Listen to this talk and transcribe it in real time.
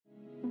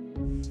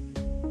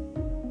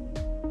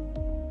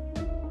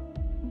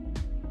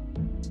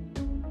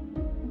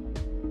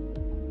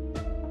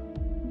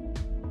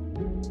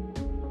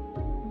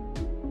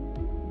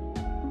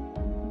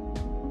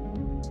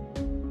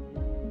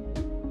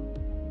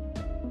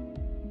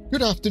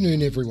Good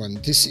afternoon,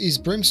 everyone. This is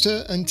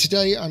BremSter, and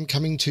today I'm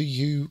coming to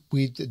you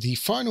with the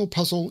final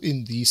puzzle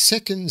in the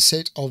second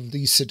set of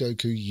the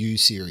Sudoku U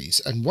series.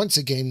 And once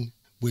again,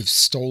 we've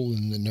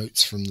stolen the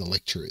notes from the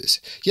lecturers.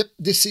 Yep,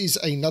 this is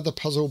another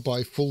puzzle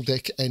by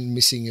FullDeck and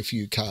Missing a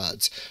few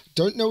cards.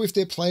 Don't know if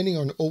they're planning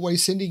on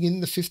always sending in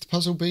the fifth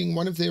puzzle being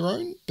one of their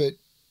own, but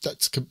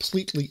that's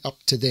completely up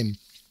to them.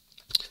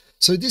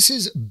 So this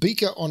is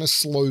Beaker on a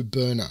slow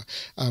burner,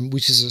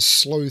 which is a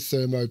slow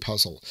thermo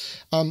puzzle.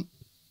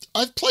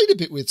 I've played a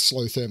bit with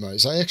slow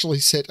thermos. I actually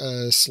set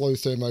a slow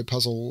thermo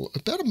puzzle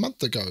about a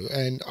month ago,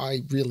 and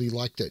I really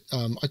liked it.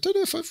 I don't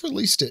know if I've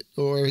released it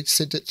or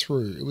sent it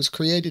through. It was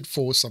created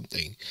for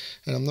something,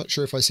 and I'm not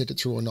sure if I sent it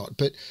through or not,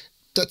 but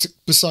that's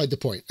beside the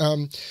point.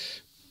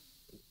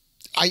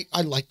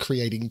 I like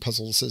creating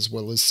puzzles as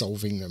well as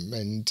solving them,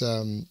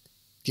 and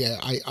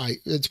yeah,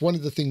 it's one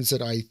of the things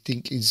that I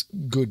think is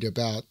good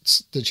about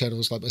the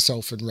channels like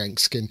myself and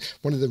Ransk, and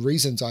one of the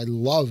reasons I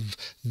love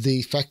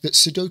the fact that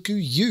Sudoku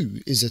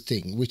U is a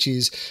thing, which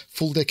is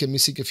FullDeck and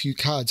Missing a few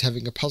cards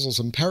having a puzzles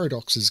and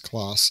paradoxes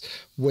class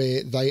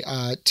where they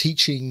are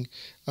teaching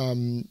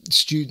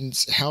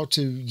students how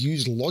to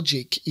use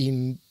logic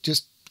in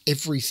just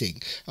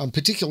everything,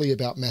 particularly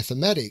about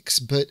mathematics,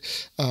 but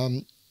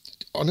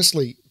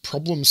honestly,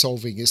 problem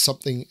solving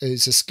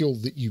is a skill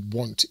that you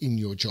want in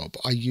your job.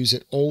 I use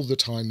it all the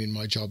time in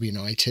my job in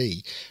IT,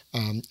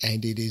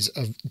 and it is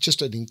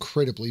just an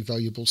incredibly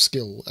valuable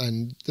skill.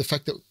 And the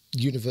fact that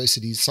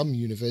some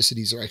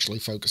universities are actually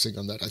focusing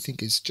on that, I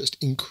think is just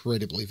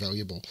incredibly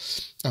valuable.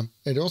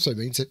 It also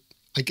means that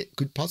I get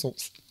good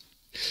puzzles.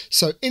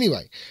 So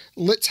anyway,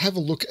 let's have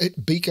a look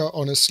at Beaker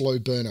on a slow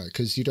burner,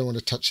 because you don't want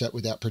to touch that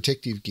without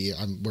protective gear.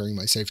 I'm wearing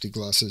my safety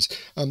glasses.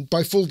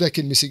 By FullDeck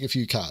and Missing a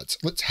few cards.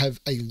 Let's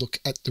have a look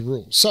at the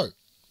rules. So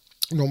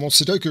normal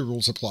Sudoku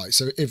rules apply.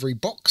 So every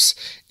box,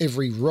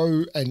 every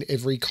row, and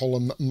every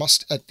column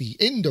must at the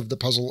end of the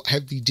puzzle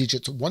have the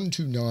digits 1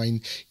 to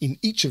 9 in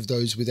each of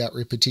those without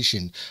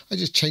repetition. I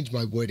just changed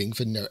my wording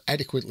for no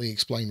adequately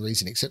explained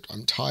reason, except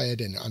I'm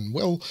tired and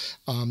unwell.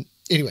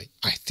 Anyway,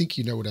 I think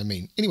you know what I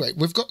mean. Anyway,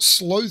 we've got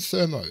slow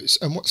thermos,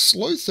 and what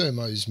slow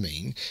thermos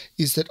mean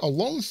is that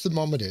along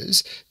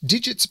thermometers,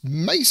 digits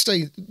must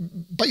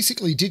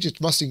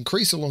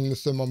increase along the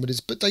thermometers,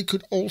 but they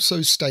could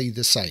also stay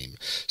the same.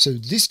 So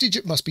this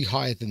digit must be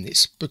higher than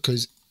this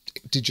because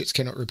digits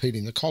cannot repeat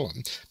in the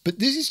column. But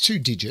these two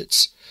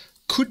digits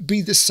could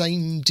be the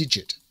same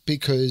digit,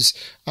 because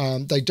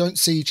they don't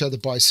see each other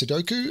by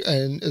Sudoku,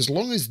 and as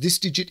long as this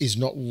digit is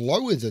not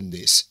lower than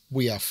this,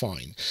 we are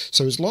fine.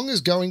 So as long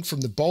as going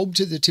from the bulb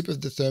to the tip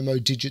of the thermo,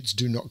 digits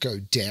do not go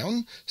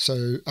down,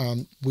 so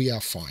we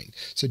are fine.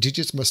 So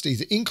digits must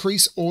either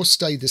increase or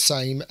stay the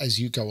same as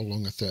you go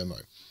along a thermo.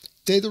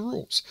 They're the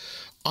rules.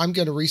 I'm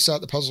going to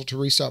restart the puzzle to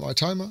restart my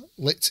timer.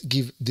 Let's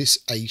give this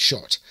a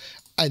shot.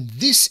 And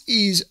this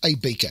is a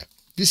beaker.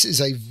 This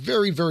is a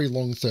very, very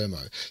long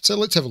thermo. So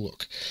let's have a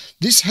look.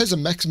 This has a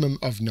maximum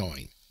of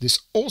 9. This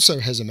also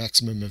has a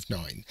maximum of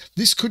 9.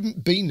 This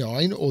couldn't be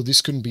 9, or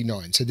this couldn't be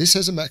 9. So this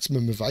has a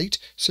maximum of 8.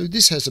 So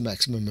this has a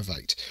maximum of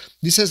 8.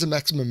 This has a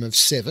maximum of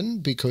 7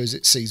 because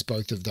it sees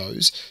both of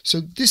those.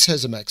 So this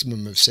has a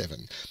maximum of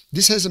 7.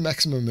 This has a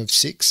maximum of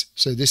 6.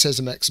 So this has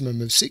a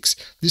maximum of 6.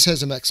 This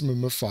has a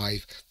maximum of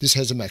 5. This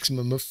has a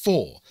maximum of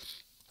 4.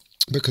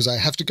 Because I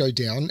have to go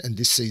down and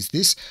this sees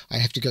this, I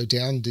have to go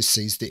down, this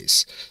sees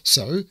this.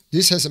 So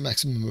this has a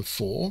maximum of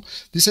 4.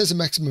 This has a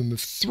maximum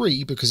of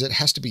 3 because it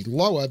has to be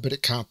lower, but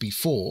it can't be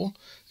 4.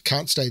 It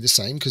can't stay the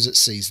same because it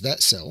sees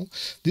that cell.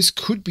 This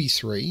could be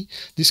 3.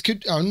 This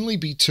could only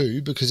be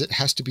 2 because it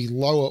has to be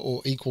lower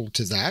or equal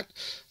to that,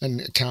 and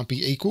it can't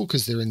be equal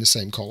because they're in the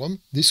same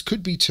column. This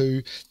could be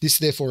 2. This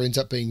therefore ends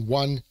up being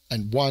 1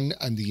 and 1,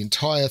 and the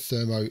entire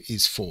thermo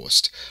is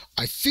forced.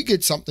 I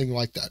figured something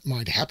like that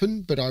might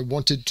happen, but I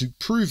wanted to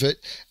prove it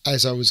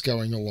as I was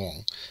going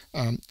along.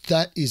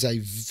 That is a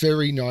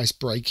very nice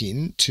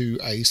break-in to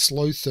a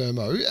slow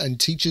thermo and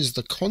teaches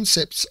the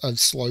concepts of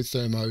slow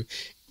thermo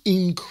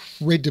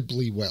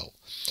incredibly well.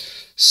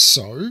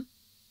 So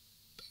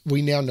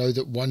we now know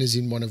that 1 is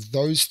in one of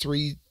those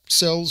 3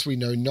 cells. We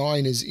know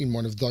 9 is in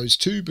one of those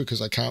 2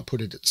 because I can't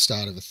put it at the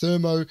start of a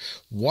thermo.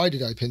 Why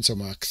did I pencil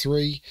mark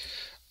 3?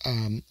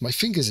 My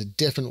fingers are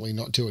definitely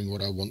not doing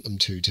what I want them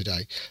to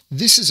today.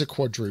 This is a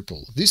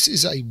quadruple. This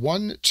is a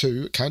 1,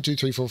 2, can't do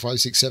 3, 4, 5,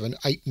 6, 7,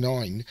 8,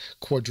 9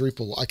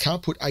 quadruple. I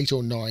can't put 8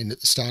 or 9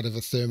 at the start of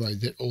a thermo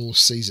that all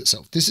sees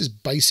itself. This is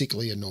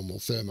basically a normal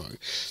thermo.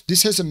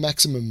 This has a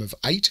maximum of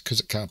 8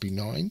 because it can't be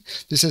 9.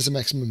 This has a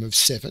maximum of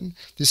 7.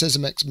 This has a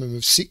maximum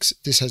of 6.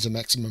 This has a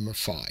maximum of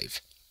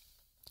 5.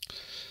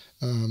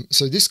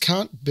 So this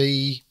can't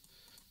be,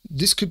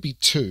 this could be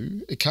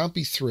 2. It can't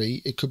be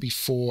 3. It could be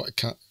 4. It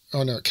can't.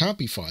 Oh no, it can't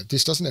be 5.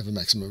 This doesn't have a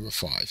maximum of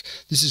 5.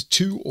 This is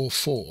 2 or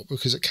 4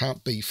 because it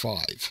can't be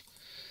 5.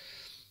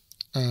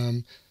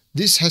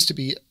 This has to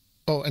be,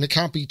 oh, and it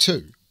can't be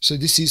 2. So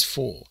this is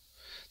 4.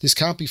 This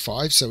can't be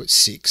 5, so it's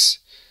 6.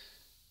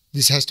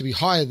 This has to be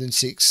higher than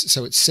 6,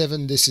 so it's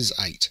 7. This is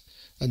 8.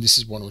 and this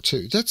is 1 or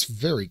 2. That's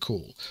very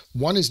cool.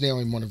 1 is now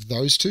in one of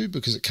those two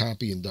because it can't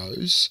be in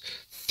those.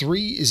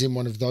 3 is in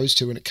one of those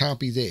two and it can't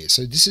be there.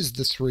 So this is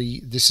the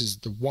 3, this is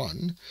the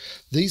 1.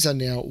 These are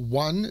now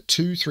 1,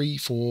 2, 3,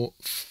 4,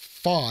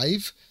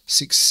 5,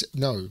 6,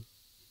 no.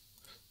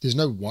 There's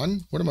no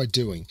 1. What am I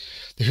doing?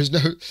 There is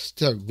no,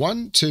 so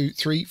 1, 2,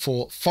 3,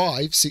 4,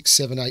 5, 6,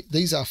 7, 8.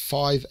 These are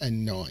 5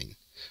 and 9,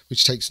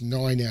 which takes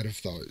 9 out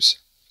of those.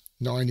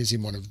 9 is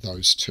in one of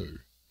those two.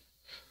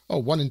 Oh,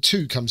 1 and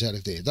 2 comes out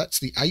of there. That's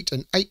the 8,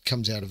 and 8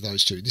 comes out of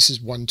those two. This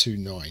is 1, 2,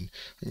 9.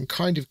 I can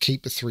kind of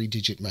keep a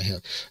 3-digit in my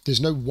head.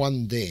 There's no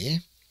 1 there.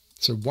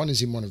 So 1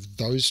 is in one of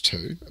those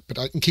two, but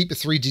I can keep a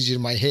 3-digit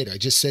in my head. I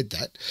just said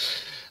that.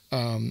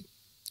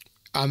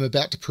 I'm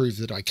about to prove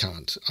that I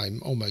can't.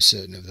 I'm almost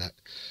certain of that.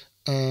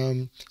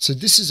 So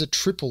this is a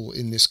triple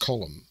in this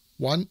column.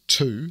 1,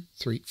 2,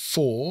 3,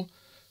 4.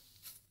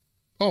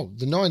 Oh,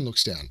 the 9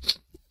 looks down.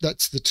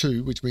 That's the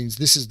 2, which means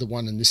this is the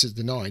 1 and this is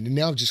the 9. And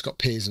now I've just got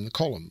pairs in the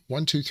column.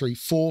 1, 2, 3,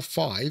 4,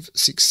 5,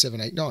 6, 7,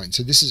 8, 9.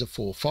 So this is a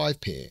 4, 5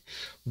 pair.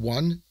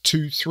 1,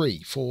 2,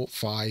 3, 4,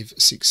 5,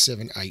 6,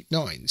 7, 8,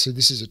 9. So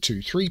this is a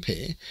 2, 3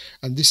 pair.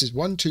 And this is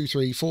 1, 2,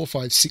 3, 4,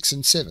 5, 6,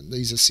 and 7.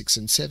 These are 6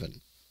 and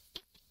 7.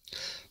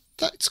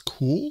 That's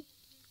cool.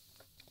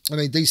 I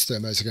mean, these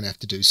thermos are going to have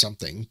to do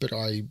something, but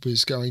I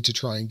was going to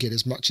try and get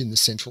as much in the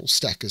central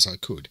stack as I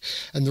could.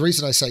 And the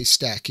reason I say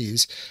stack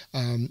is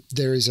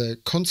there is a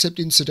concept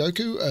in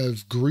Sudoku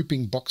of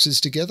grouping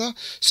boxes together.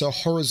 So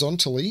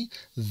horizontally,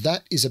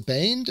 that is a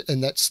band,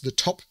 and that's the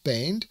top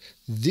band.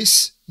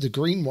 This, the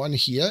green one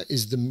here,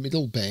 is the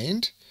middle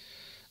band,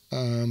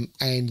 and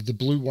the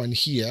blue one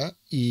here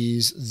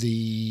is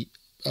the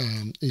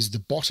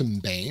bottom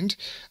band.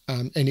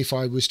 And if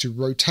I was to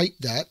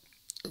rotate that,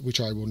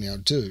 which I will now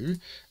do,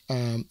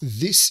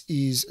 this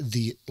is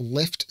the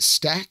left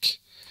stack,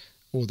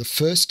 or the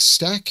first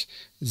stack.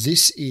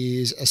 This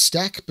is a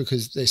stack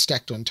because they're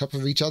stacked on top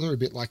of each other, a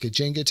bit like a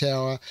Jenga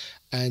tower,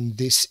 and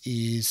this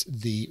is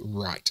the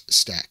right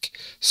stack.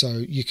 So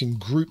you can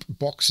group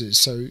boxes.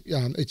 So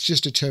it's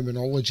just a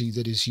terminology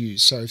that is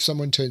used. So if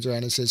someone turns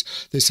around and says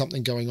there's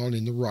something going on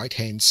in the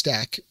right-hand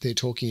stack, they're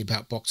talking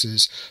about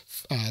boxes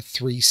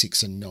 3,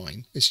 6, and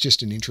 9. It's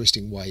just an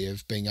interesting way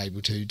of being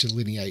able to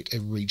delineate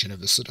a region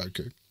of a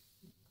Sudoku.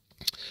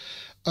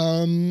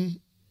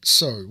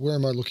 So where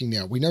am I looking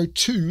now? We know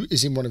 2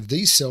 is in one of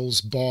these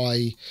cells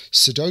by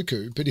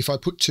Sudoku, but if I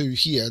put 2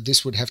 here,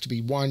 this would have to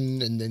be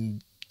 1, and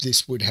then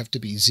this would have to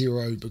be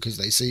 0 because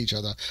they see each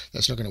other.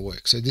 That's not going to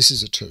work. So this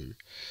is a 2.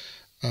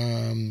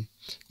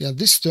 Now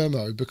this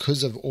thermo,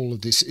 because of all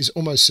of this, is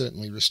almost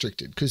certainly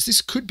restricted, because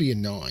this could be a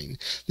 9.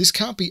 This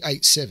can't be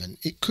 8, 7.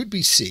 It could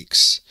be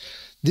 6.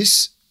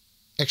 This,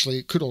 actually,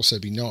 it could also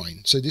be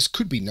 9. So this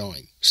could be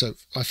 9. So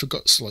I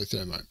forgot Slow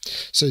Thermo.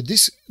 So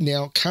this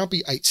now can't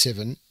be 8,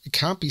 7. It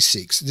can't be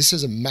 6. This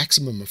has a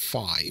maximum of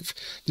 5.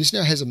 This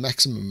now has a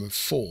maximum of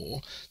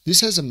 4.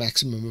 This has a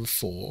maximum of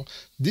 4.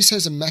 This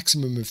has a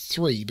maximum of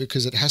 3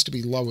 because it has to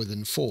be lower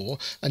than 4.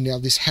 And now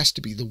this has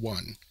to be the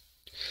 1.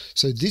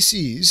 So this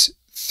is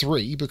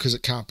 3 because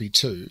it can't be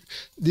 2.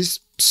 This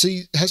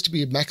has to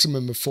be a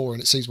maximum of 4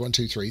 and it sees 1,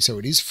 2, 3, so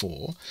it is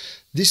 4.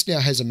 This now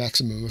has a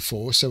maximum of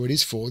 4, so it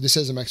is 4. This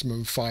has a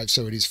maximum of 5,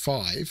 so it is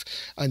 5.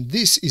 And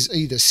this is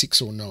either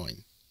 6 or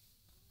 9.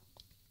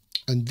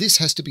 And this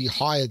has to be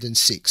higher than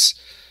 6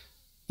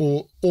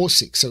 or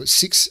 6. So it's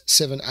 6,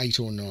 7, 8,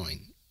 or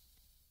 9.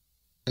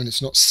 And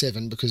it's not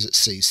 7 because it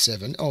sees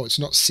 7. Oh, it's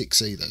not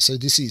 6 either. So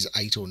this is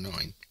 8 or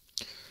 9.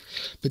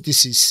 But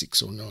this is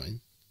 6 or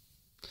 9.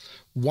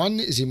 1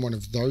 is in one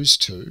of those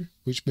two,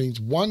 which means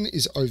 1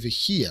 is over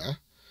here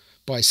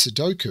by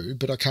Sudoku,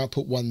 but I can't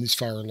put 1 this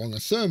far along a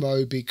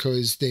thermo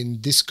because then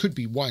this could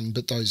be 1,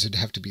 but those would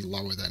have to be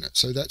lower than it.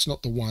 So that's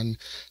not the 1.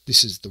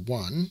 This is the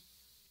 1.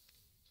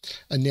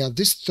 And now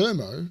this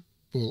thermo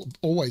will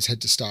always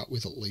had to start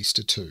with at least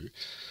a 2.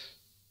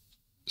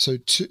 So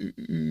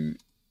 2,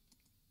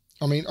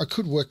 I mean, I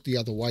could work the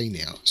other way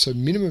now. So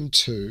minimum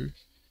 2,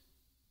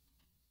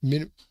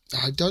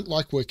 I don't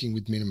like working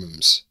with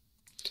minimums.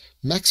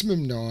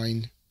 Maximum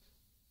 9,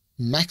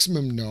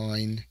 maximum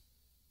 9,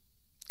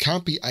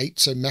 can't be 8,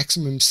 so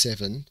maximum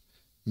 7,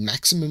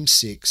 maximum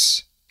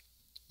 6,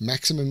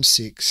 maximum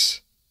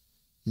 6,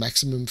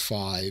 maximum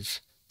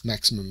 5,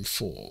 maximum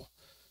 4.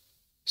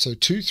 So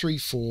 2, 3,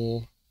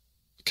 4,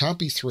 can't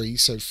be 3,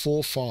 so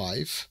 4,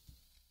 5,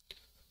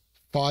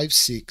 5,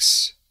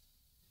 6,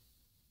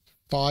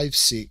 5,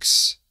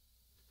 6.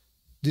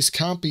 This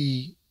can't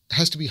be,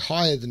 has to be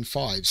higher than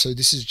 5, so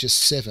this is just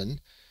 7.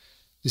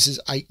 This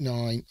is 8,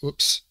 9,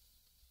 whoops,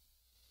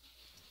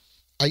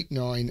 8,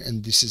 9,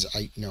 and this is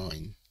 8,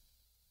 9.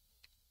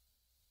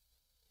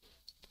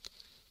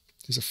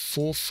 There's a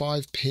 4,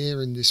 5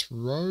 pair in this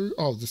row.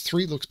 Oh, the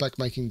 3 looks back,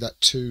 making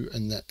that 2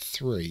 and that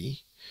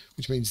 3,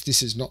 which means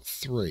this is not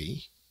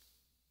 3.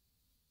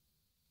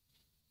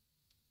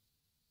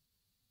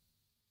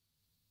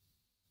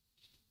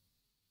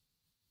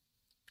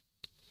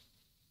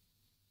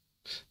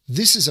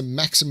 This is a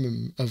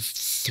maximum of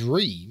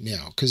 3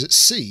 now, because it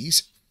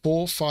sees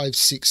 4, 5,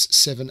 6,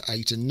 7,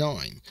 8, and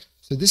 9.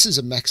 So this is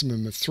a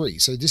maximum of 3.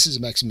 So this is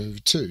a maximum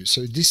of 2.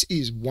 So this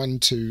is 1,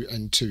 2,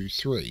 and 2,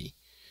 3.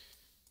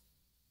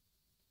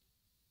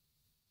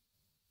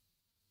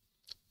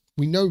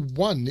 We know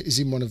 1 is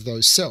in one of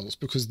those cells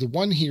because the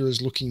 1 here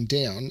is looking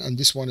down and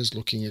this one is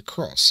looking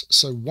across.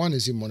 So 1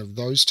 is in one of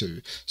those two.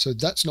 So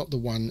that's not the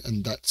 1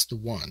 and that's the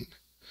 1.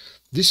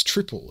 This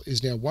triple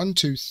is now 1,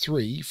 2,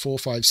 3, 4,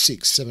 5,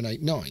 6, 7,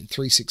 8, 9.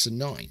 3, 6, and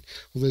 9.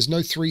 Well, there's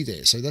no 3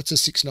 there, so that's a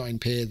 6, 9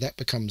 pair. That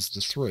becomes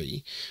the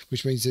 3,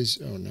 which means there's...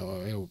 Oh,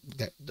 no,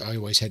 I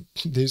always had...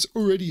 There's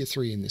already a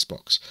 3 in this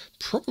box.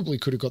 Probably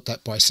could have got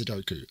that by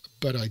Sudoku,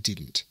 but I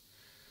didn't.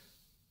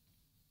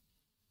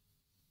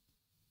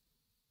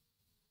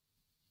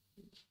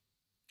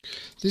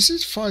 This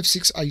is 5,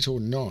 6, 8, or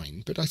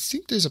 9, but I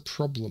think there's a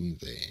problem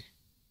there.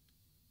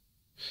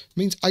 It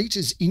means 8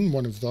 is in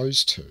one of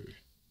those two.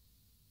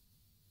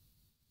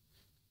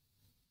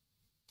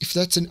 If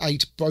that's an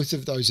 8, both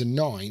of those are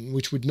 9,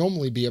 which would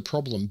normally be a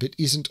problem, but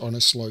isn't on a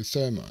Slow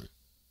Thermo.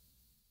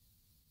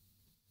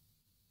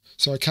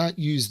 So I can't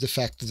use the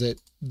fact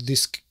that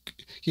this,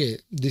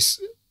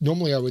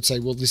 normally I would say,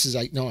 well, this is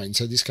 8, 9,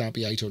 so this can't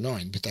be 8 or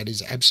 9, but that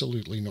is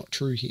absolutely not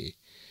true here.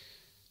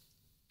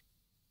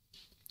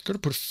 Got to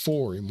put a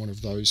 4 in one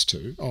of those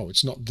two. Oh,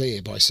 it's not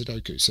there by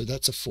Sudoku, so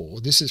that's a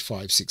 4. This is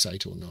 5, 6,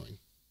 8, or 9.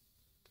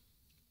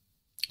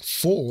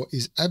 4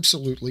 is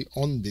absolutely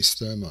on this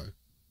thermo.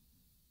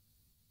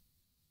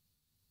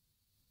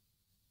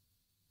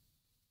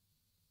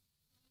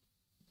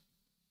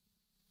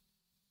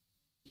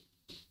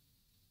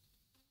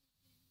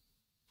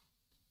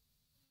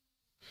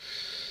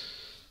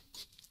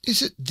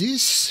 Is it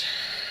this?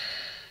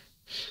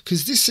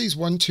 Because this sees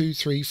 1, 2,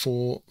 3,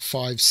 4,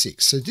 5,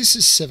 6. So this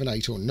is 7,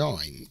 8, or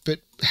 9. But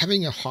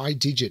having a high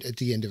digit at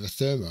the end of a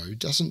thermo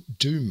doesn't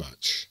do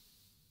much.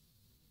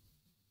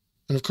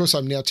 And of course,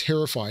 I'm now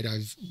terrified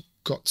I've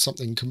got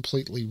something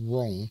completely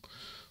wrong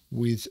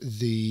with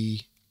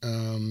the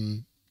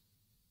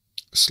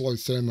slow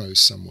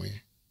thermos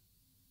somewhere.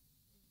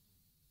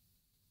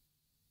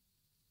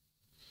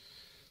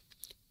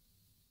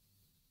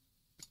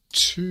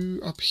 Two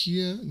up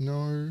here?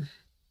 No.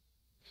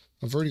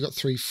 I've already got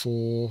 3,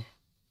 4.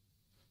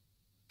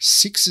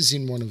 6 is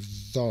in one of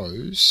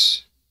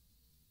those.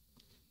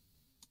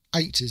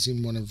 8 is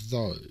in one of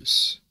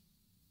those.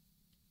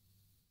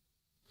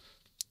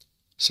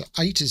 So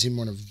 8 is in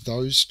one of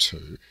those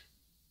two.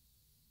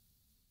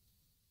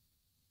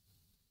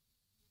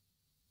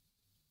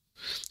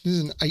 This is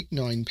an 8,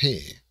 9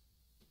 pair.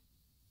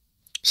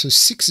 So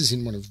 6 is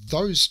in one of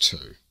those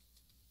two.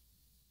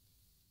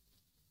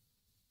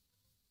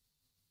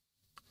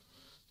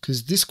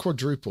 Because this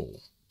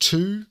quadruple,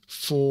 2,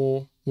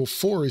 4, well,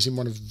 4 is in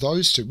one of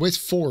those two. Where's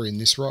 4 in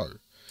this row?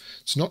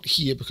 It's not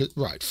here because,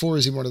 right, 4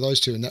 is in one of those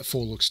two and that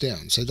 4 looks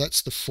down. So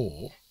that's the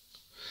 4.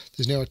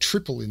 There's now a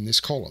triple in this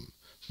column.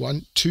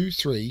 1, 2,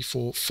 3,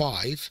 4,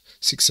 5,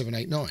 6, 7,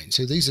 8, 9.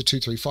 So these are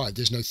 2, 3, 5.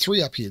 There's no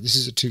 3 up here. This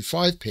is a 2,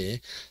 5 pair.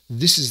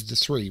 This is the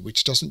 3,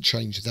 which doesn't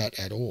change that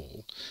at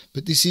all.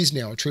 But this is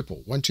now a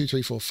triple. 1, 2,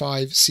 3, 4,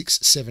 5, 6,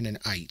 7, and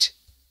 8.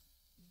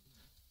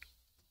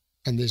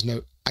 And there's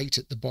no 8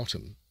 at the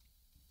bottom.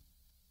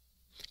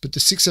 But the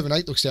 6, 7,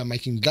 8 looks down,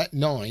 making that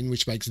 9,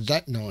 which makes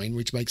that 9,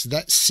 which makes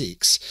that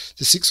 6.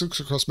 The 6 looks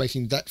across,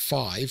 making that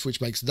 5,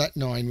 which makes that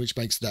 9, which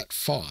makes that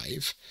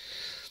 5.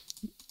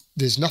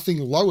 There's nothing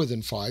lower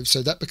than 5,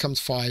 so that becomes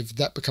 5,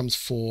 that becomes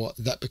 4,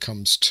 that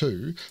becomes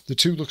 2. The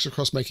 2 looks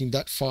across, making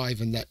that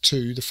 5 and that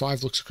 2. The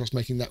 5 looks across,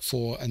 making that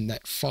 4 and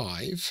that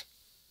 5.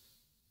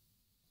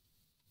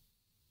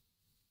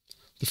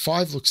 The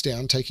 5 looks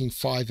down, taking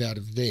 5 out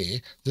of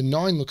there. The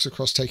 9 looks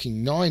across,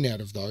 taking 9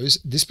 out of those.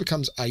 This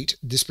becomes 8.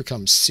 This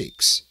becomes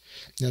 6.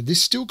 Now,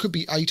 this still could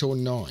be 8 or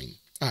 9,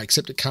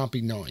 except it can't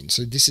be 9.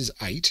 So this is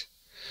 8.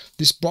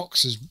 This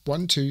box is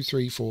 1, 2,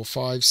 3, 4,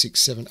 5,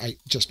 6, 7, 8,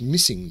 just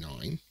missing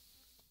 9,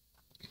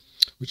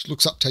 which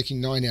looks up,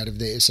 taking 9 out of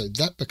there. So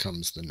that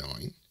becomes the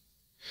 9.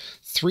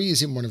 3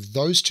 is in one of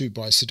those two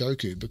by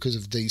Sudoku because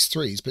of these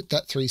 3s, but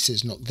that 3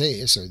 says not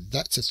there, so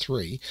that's a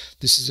 3.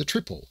 This is a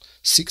triple,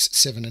 6,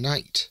 7, and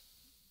 8.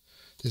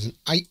 There's an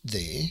 8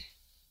 there.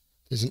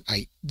 There's an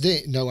 8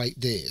 there, no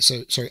 8 there.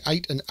 So, sorry,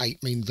 8 and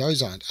 8 mean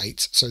those aren't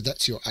 8s, so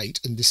that's your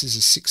 8, and this is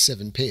a 6,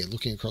 7 pair,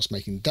 looking across,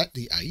 making that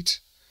the 8.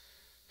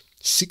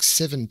 6,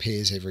 7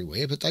 pairs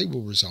everywhere, but they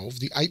will resolve.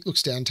 The 8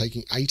 looks down,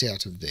 taking 8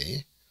 out of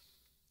there.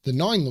 The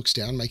 9 looks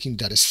down, making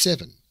that a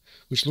 7.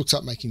 Which looks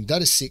up, making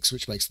that a 6,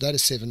 which makes that a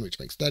 7, which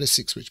makes that a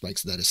 6, which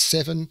makes that a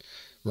 7.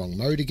 Wrong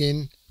mode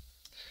again.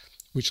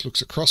 Which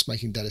looks across,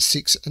 making that a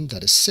 6 and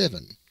that a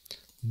 7.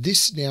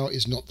 This now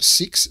is not the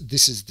 6,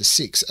 this is the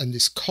 6. And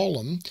this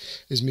column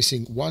is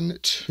missing 1,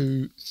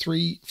 2,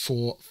 3,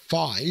 4,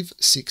 5,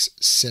 6,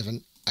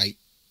 7, 8,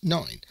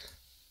 9.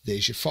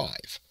 There's your 5.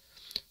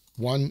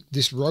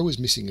 This row is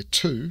missing a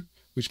 2,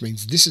 which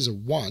means this is a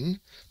 1.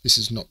 This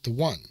is not the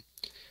 1.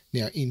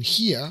 Now in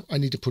here, I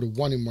need to put a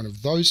 1 in one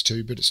of those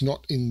two, but it's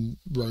not in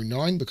row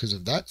 9 because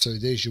of that. So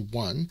there's your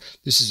 1.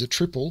 This is a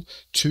triple,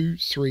 2,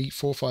 3,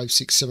 4, 5,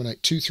 6, 7,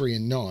 8, 2, 3,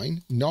 and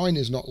 9. 9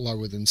 is not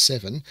lower than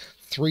 7.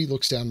 3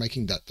 looks down,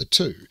 making that the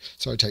 2.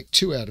 So I take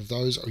 2 out of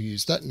those, I'll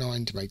use that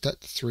 9 to make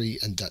that the 3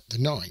 and that the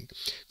 9.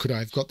 Could I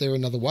have got there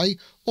another way?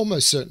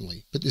 Almost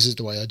certainly, but this is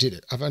the way I did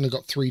it. I've only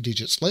got 3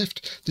 digits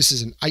left. This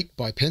is an 8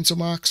 by pencil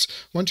marks.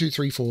 1, 2,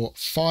 3, 4,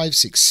 5,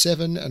 6,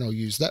 7, and I'll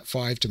use that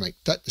 5 to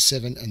make that the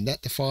 7 and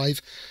that the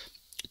 5.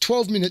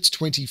 12 minutes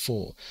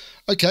 24.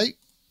 Okay,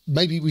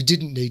 maybe we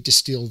didn't need to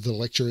steal the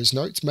lecturer's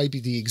notes. Maybe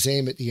the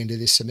exam at the end of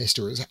this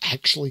semester is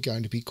actually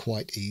going to be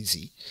quite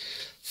easy.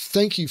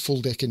 Thank you,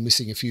 FullDeck and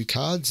Missing a Few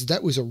Cards.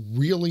 That was a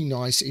really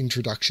nice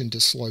introduction to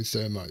slow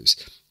thermos.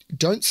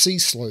 Don't see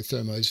slow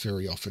thermos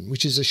very often,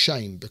 which is a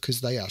shame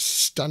because they are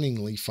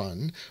stunningly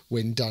fun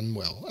when done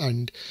well.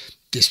 And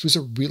this was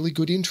a really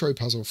good intro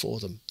puzzle for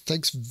them.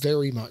 Thanks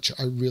very much.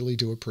 I really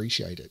do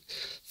appreciate it.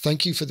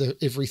 Thank you for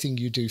everything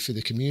you do for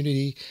the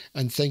community,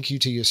 and thank you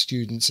to your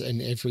students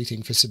and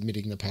everything for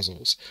submitting the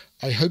puzzles.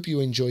 I hope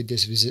you enjoyed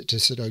this visit to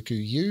Sudoku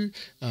U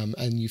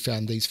and you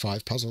found these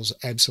 5 puzzles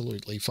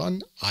absolutely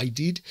fun. I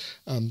did.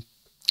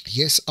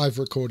 Yes, I've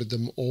recorded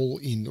them all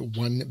in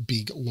one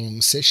big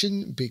long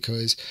session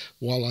because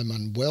while I'm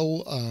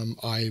unwell,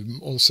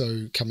 I'm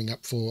also coming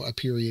up for a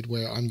period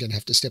where I'm going to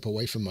have to step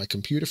away from my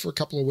computer for a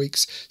couple of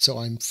weeks. So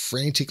I'm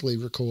frantically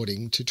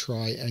recording to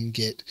try and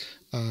get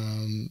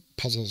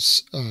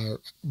puzzles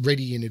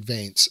ready in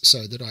advance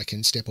so that I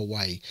can step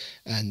away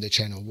and the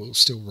channel will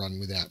still run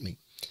without me.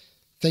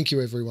 Thank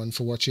you everyone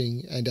for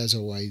watching, and as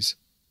always,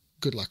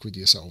 good luck with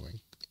your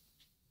solving.